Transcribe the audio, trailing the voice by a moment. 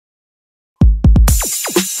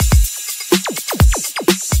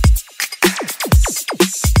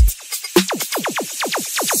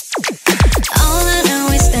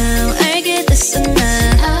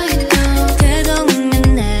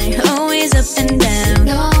and down.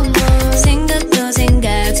 No more. 생각도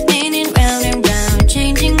생각, spinning round and round,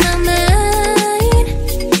 changing my mind.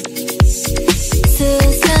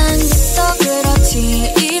 세상도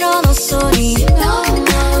그렇지 이런 헛소리. No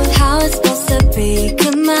more. How it's supposed to be.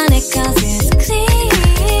 그만해 'cause it's clean.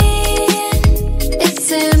 It's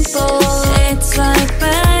simple. It's like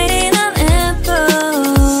biting an apple.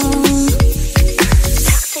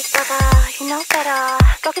 Toxic lover, you know better.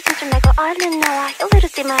 거기서 좀 내가 얼른 나와. You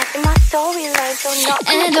little demon in my storyline. Don't know.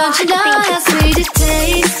 And don't you know how sweet it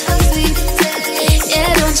tastes? How sweet it tastes.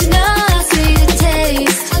 Yeah, don't you know how sweet it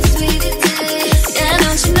tastes? How sweet it tastes. Yeah,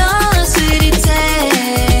 don't you know how sweet it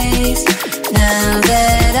tastes? Now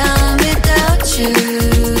that I'm without you.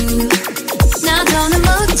 나 더는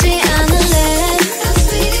묻지 않을래. How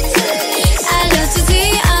sweet it tastes. 알려주지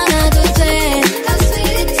않아도 돼. How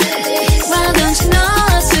sweet it tastes. Why don't you know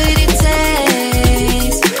how sweet it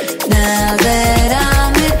tastes? Now that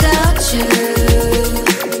I'm without you.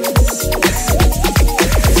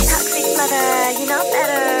 Toxic lover, you know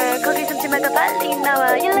better. 거기 숨지 말고 빨리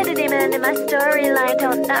나와. You little demon in my storyline.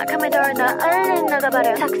 Don't knock on my door. 너 얼른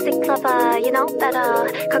나가버려. Toxic lover, you know better.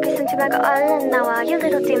 거기 숨지 말고 얼른 나와. You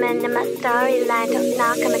little demon in my storyline. Don't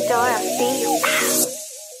knock on my door. I'll see you out.